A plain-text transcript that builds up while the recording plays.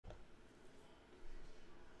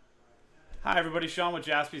Hi everybody, Sean with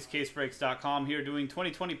JaspysCaseBreaks.com here doing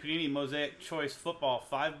 2020 Panini Mosaic Choice Football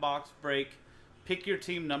 5-box break. Pick your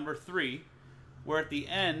team number 3, where at the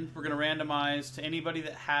end we're going to randomize to anybody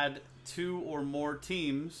that had 2 or more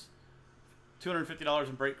teams $250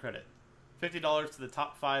 in break credit. $50 to the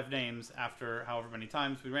top 5 names after however many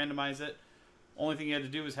times we randomize it. Only thing you had to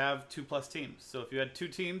do is have 2+ teams. So if you had 2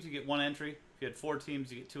 teams, you get 1 entry. If you had 4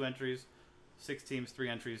 teams, you get 2 entries. 6 teams, 3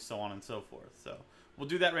 entries, so on and so forth. So we'll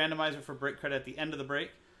do that randomizer for break credit at the end of the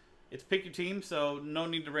break. It's pick your team, so no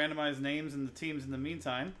need to randomize names and the teams in the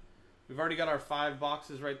meantime. We've already got our 5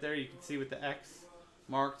 boxes right there. You can see with the X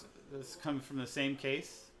marked. This comes from the same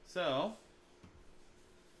case. So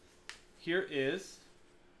here is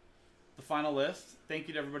the final list. Thank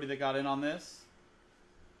you to everybody that got in on this.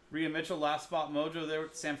 Rhea Mitchell, last spot mojo there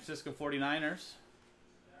with the San Francisco 49ers.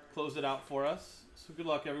 Closed it out for us. So good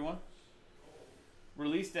luck, everyone.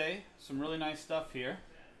 Release day, some really nice stuff here.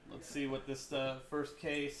 Let's see what this first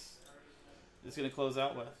case is going to close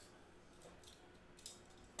out with.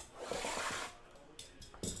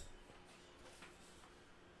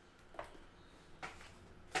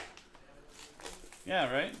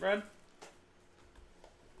 Yeah, right, Brad?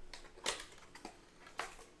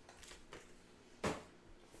 It's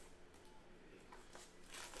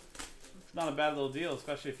not a bad little deal,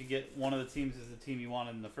 especially if you get one of the teams as the team you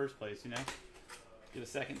wanted in the first place, you know? Get a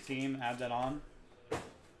second team, add that on.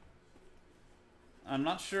 I'm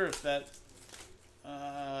not sure if that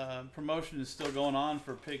promotion is still going on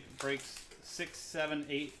for breaks 6, 7,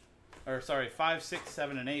 8, or sorry, 5, 6,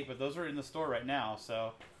 7, and 8, but those are in the store right now.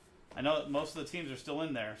 So I know that most of the teams are still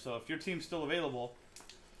in there. So if your team's still available,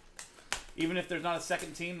 even if there's not a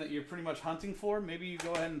second team that you're pretty much hunting for, maybe you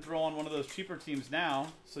go ahead and throw on one of those cheaper teams now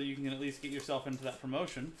so you can at least get yourself into that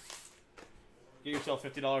promotion. Get yourself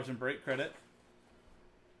 $50 in break credit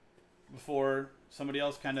before somebody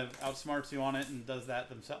else kind of outsmarts you on it and does that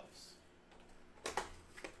themselves.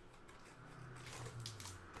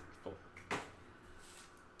 Cool.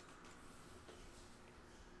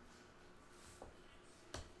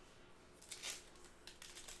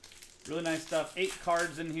 Really nice stuff. 8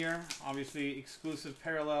 cards in here. Obviously exclusive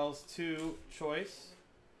parallels to choice.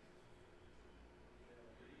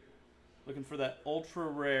 Looking for that ultra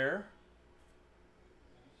rare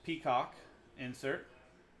peacock insert.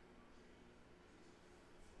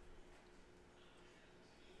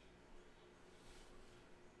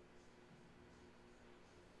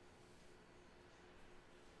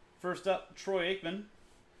 First up, Troy Aikman,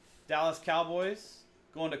 Dallas Cowboys,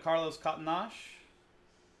 going to Carlos Cottonache.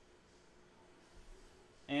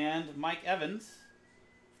 And Mike Evans,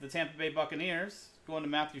 the Tampa Bay Buccaneers, going to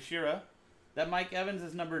Matthew Shearer. That Mike Evans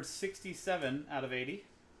is numbered 67 out of 80.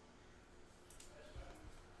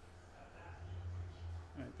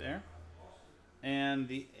 Right there. And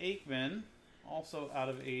the Aikman, also out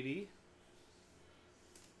of 80,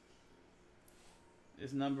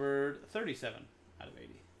 is numbered 37 out of 80.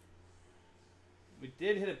 We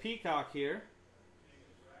did hit a peacock here.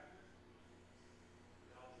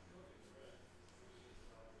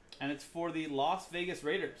 And it's for the Las Vegas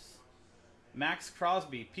Raiders. Max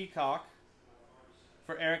Crosby, peacock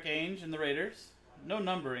for Eric Ainge and the Raiders. No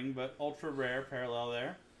numbering, but ultra rare parallel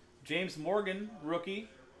there. James Morgan, rookie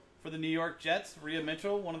for the New York Jets. Rhea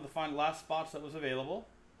Mitchell, one of the last spots that was available.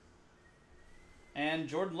 And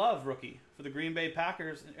Jordan Love, rookie for the Green Bay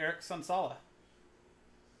Packers, and Eric Sansala.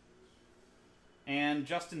 And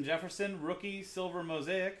Justin Jefferson, rookie silver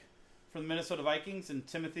mosaic for the Minnesota Vikings, and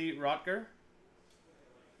Timothy Rotger.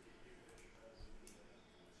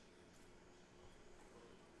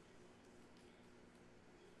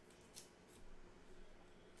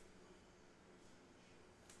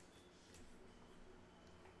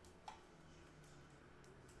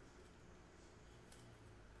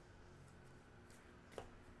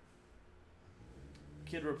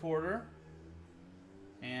 Kid Reporter.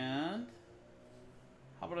 And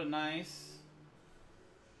how about a nice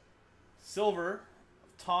silver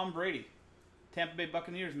of Tom Brady, Tampa Bay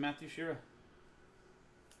Buccaneers, Matthew Shearer.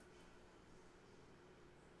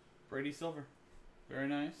 Brady silver. Very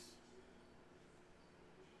nice.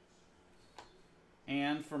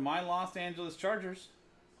 And for my Los Angeles Chargers,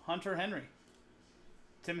 Hunter Henry,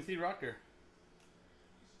 Timothy Rotger.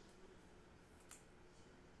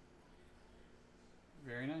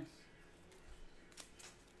 Very nice.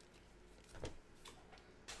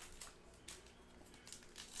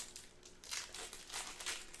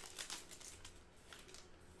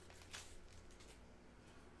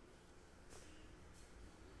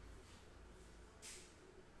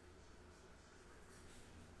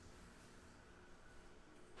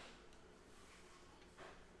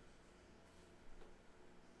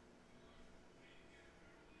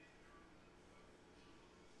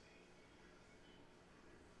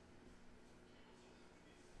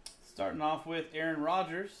 Starting off with Aaron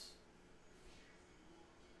Rodgers,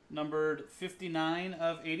 numbered 59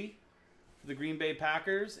 of 80 for the Green Bay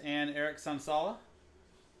Packers, and Eric Sansala.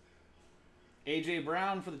 A.J.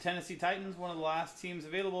 Brown for the Tennessee Titans, one of the last teams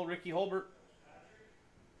available, Ricky Holbert,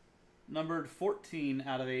 numbered 14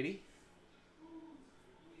 out of 80.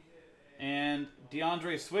 And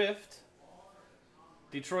DeAndre Swift,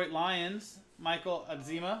 Detroit Lions, Michael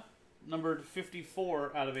Adzima, numbered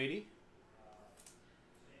 54 out of 80.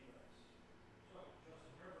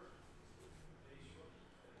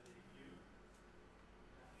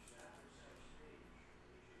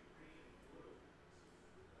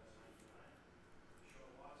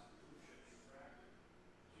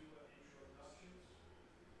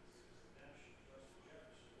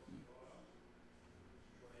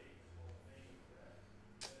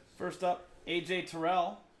 First up, A.J.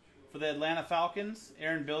 Terrell for the Atlanta Falcons,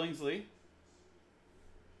 Aaron Billingsley.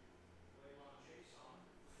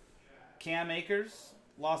 Cam Akers,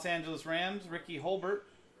 Los Angeles Rams, Ricky Holbert.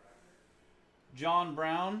 John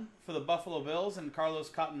Brown for the Buffalo Bills and Carlos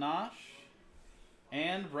Catanach.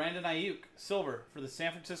 And Brandon Ayuk, silver for the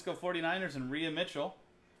San Francisco 49ers and Rhea Mitchell.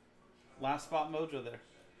 Last spot mojo there.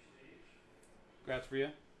 Congrats,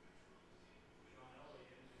 Rhea.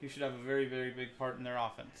 He should have a very, very big part in their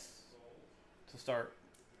offense to start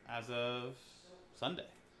as of Sunday.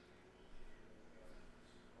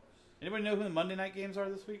 Anybody know who the Monday night games are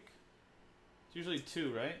this week? It's usually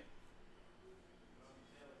 2, right?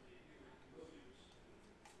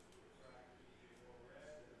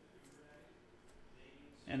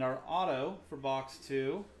 And our auto for box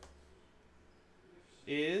 2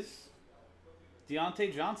 is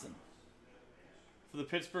Deontay Johnson for the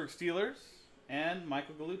Pittsburgh Steelers and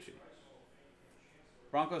Michael Gallucci.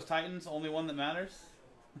 Broncos Titans, only one that matters.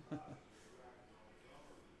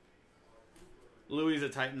 Louis is a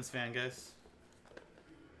Titans fan, guys.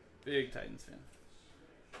 Big Titans fan.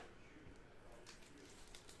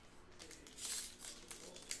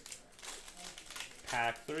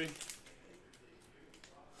 Pack 3.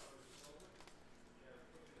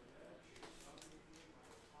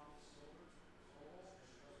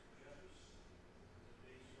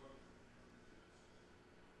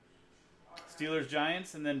 Steelers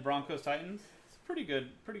Giants and then Broncos Titans. It's pretty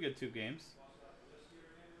good 2 games.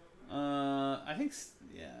 I think,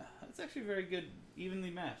 yeah, it's actually very good,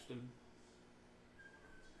 evenly matched, and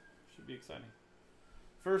should be exciting.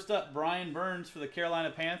 First up, Brian Burns for the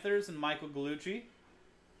Carolina Panthers and Michael Gallucci,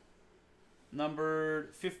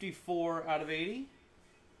 numbered 54 out of 80.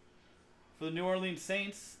 For the New Orleans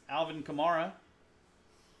Saints, Alvin Kamara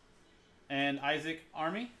and Isaac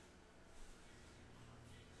Army.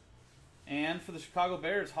 And for the Chicago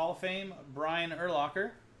Bears, Hall of Fame, Brian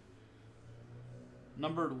Urlacher,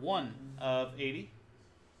 numbered 1 of 80.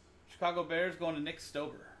 Chicago Bears going to Nick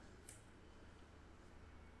Stover.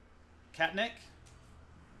 Katnack.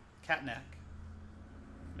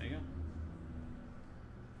 There you go.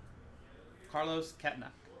 Carlos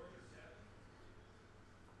Katnack.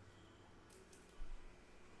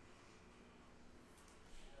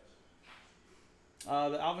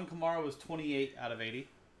 The Alvin Kamara was 28 out of 80.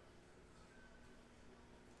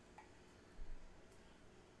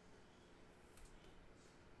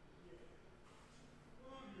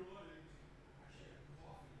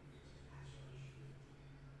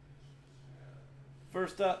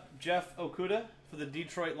 First up, Jeff Okudah for the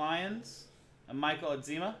Detroit Lions and Michael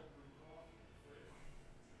Adzima.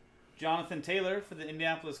 Jonathan Taylor for the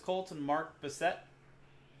Indianapolis Colts and Mark Bissett.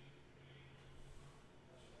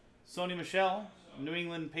 Sony Michel, New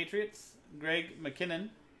England Patriots, Greg McKinnon.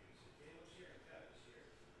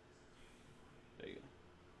 There you go.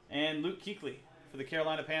 And Luke Kuechly for the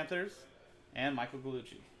Carolina Panthers and Michael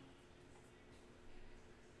Gallucci.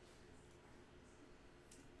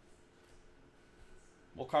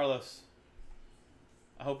 Well, Carlos,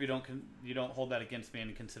 I hope you don't hold that against me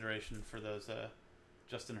in consideration for those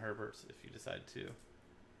Justin Herberts if you decide to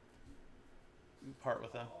part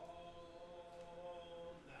with them.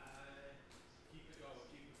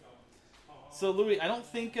 So, Louis, I don't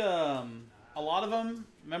think a lot of them.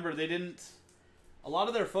 Remember, they didn't. A lot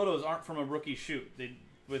of their photos aren't from a rookie shoot.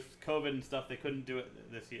 With COVID and stuff, they couldn't do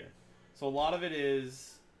it this year. So a lot of it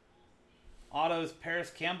is autos.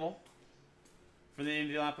 Paris Campbell for the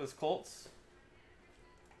Indianapolis Colts.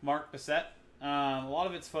 Mark Bissett. A lot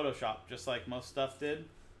of it's Photoshop, just like most stuff did.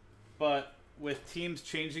 But with teams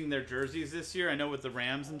changing their jerseys this year, I know with the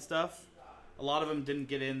Rams and stuff, a lot of them didn't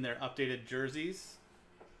get in their updated jerseys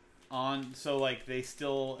on. So like they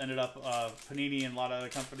still ended up Panini and a lot of other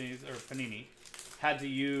companies, or Panini, had to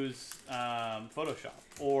use Photoshop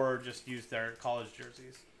or just use their college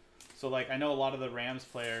jerseys. So, like, I know a lot of the Rams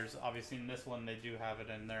players, obviously in this one, they do have it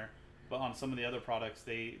in there. But on some of the other products,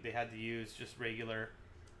 they had to use just regular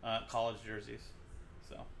college jerseys.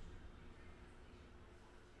 So,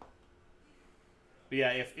 but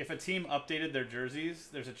yeah, if a team updated their jerseys,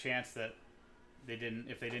 there's a chance that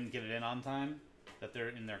if they didn't get it in on time, that they're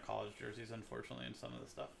in their college jerseys, unfortunately, in some of the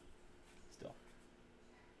stuff. Still.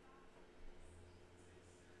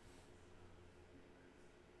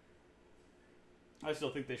 I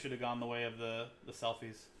still think they should have gone the way of the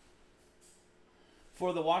selfies.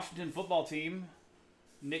 For the Washington football team,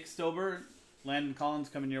 Nick Stober, Landon Collins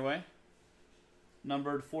coming your way.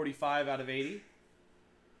 Numbered 45 out of 80.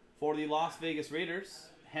 For the Las Vegas Raiders,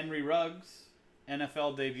 Henry Ruggs,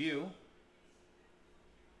 NFL debut.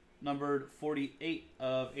 Numbered 48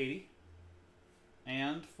 of 80.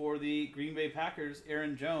 And for the Green Bay Packers,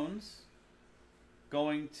 Aaron Jones,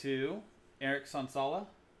 going to Eric Sonsala,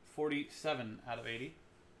 47 out of 80.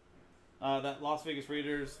 That Las Vegas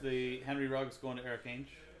Raiders, the Henry Ruggs going to Eric Ainge.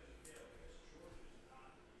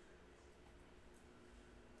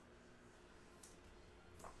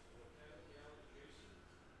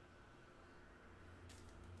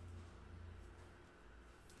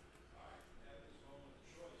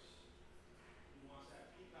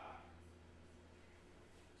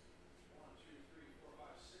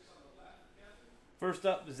 First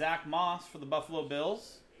up, Zach Moss for the Buffalo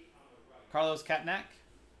Bills. Carlos Katnack.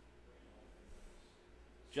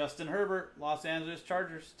 Justin Herbert, Los Angeles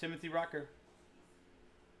Chargers, Timothy Rucker.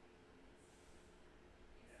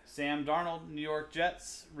 Sam Darnold, New York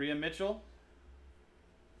Jets, Rhea Mitchell.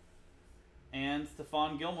 And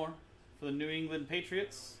Stephon Gilmore for the New England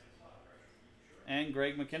Patriots. And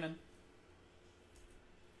Greg McKinnon.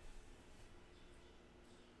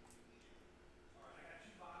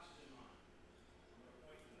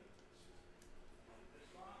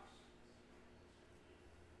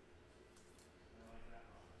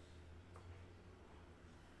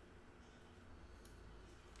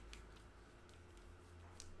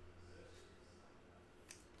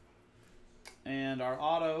 And our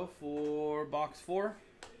auto for box 4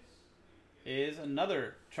 is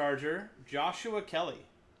another Charger, Joshua Kelly,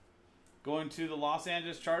 going to the Los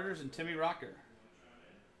Angeles Chargers and Timmy Rocker.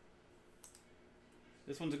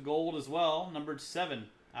 This one's a gold as well, numbered 7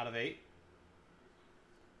 out of 8.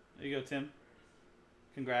 There you go, Tim.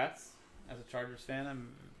 Congrats. As a Chargers fan, I'm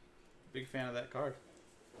a big fan of that card.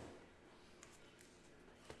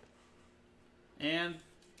 And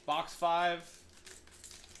box 5.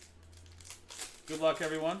 Good luck,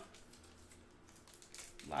 everyone.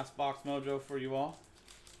 Last box mojo for you all.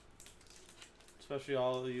 Especially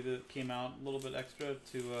all of you that came out a little bit extra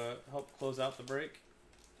to help close out the break.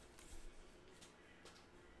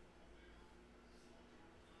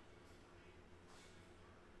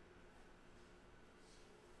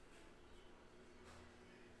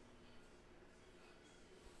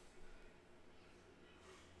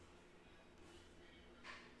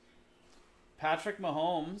 Patrick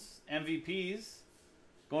Mahomes, MVPs.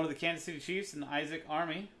 Going to the Kansas City Chiefs and Isaac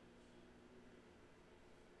Army.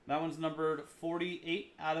 That one's numbered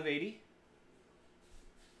 48 out of 80.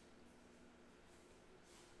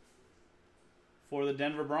 For the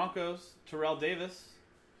Denver Broncos, Terrell Davis.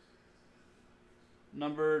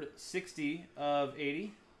 Numbered 60 of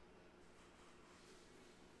 80.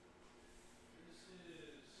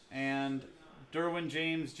 And Derwin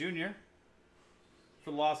James Jr.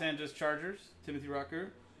 for the Los Angeles Chargers, Timothy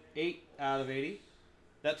Rucker, 8 out of 80.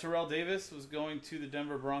 That Terrell Davis was going to the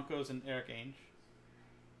Denver Broncos and Eric Ainge.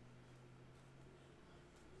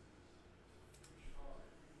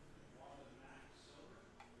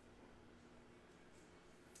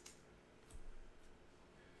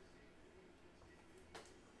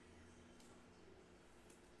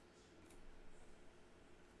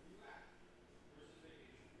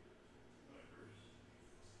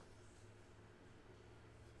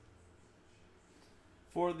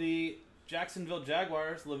 For the Jacksonville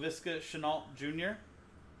Jaguars, Laviska Shenault Jr.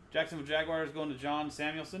 Jacksonville Jaguars going to John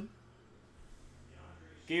Samuelson.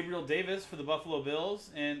 Gabriel Davis for the Buffalo Bills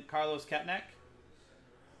and Carlos Katnack.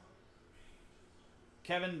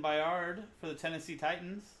 Kevin Byard for the Tennessee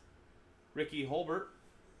Titans. Ricky Holbert.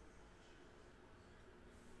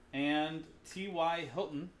 And T.Y.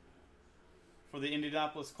 Hilton for the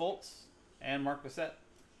Indianapolis Colts and Mark Bissett.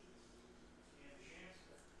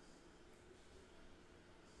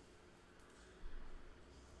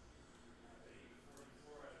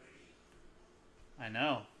 I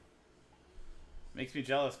know. Makes me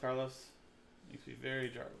jealous, Carlos. Makes me very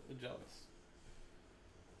jealous.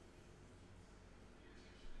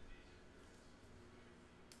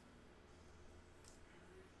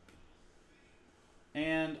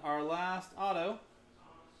 And And our last auto,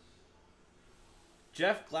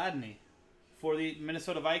 Jeff Gladney for the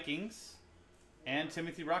Minnesota Vikings and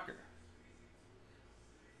Timothy Rucker.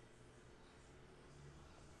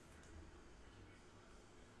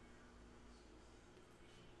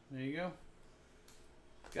 There you go.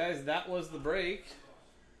 Guys, that was the break.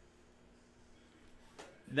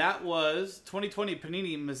 That was 2020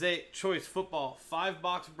 Panini Mosaic Choice Football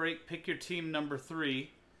 5-box break. Pick your team number 3.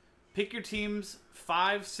 Pick your teams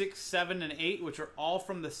 5, 6, 7, and 8, which are all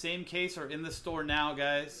from the same case, are in the store now,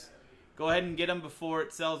 guys. Go ahead and get them before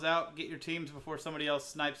it sells out. Get your teams before somebody else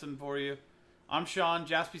snipes them for you. I'm Sean,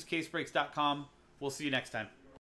 JaspysCaseBreaks.com. We'll see you next time.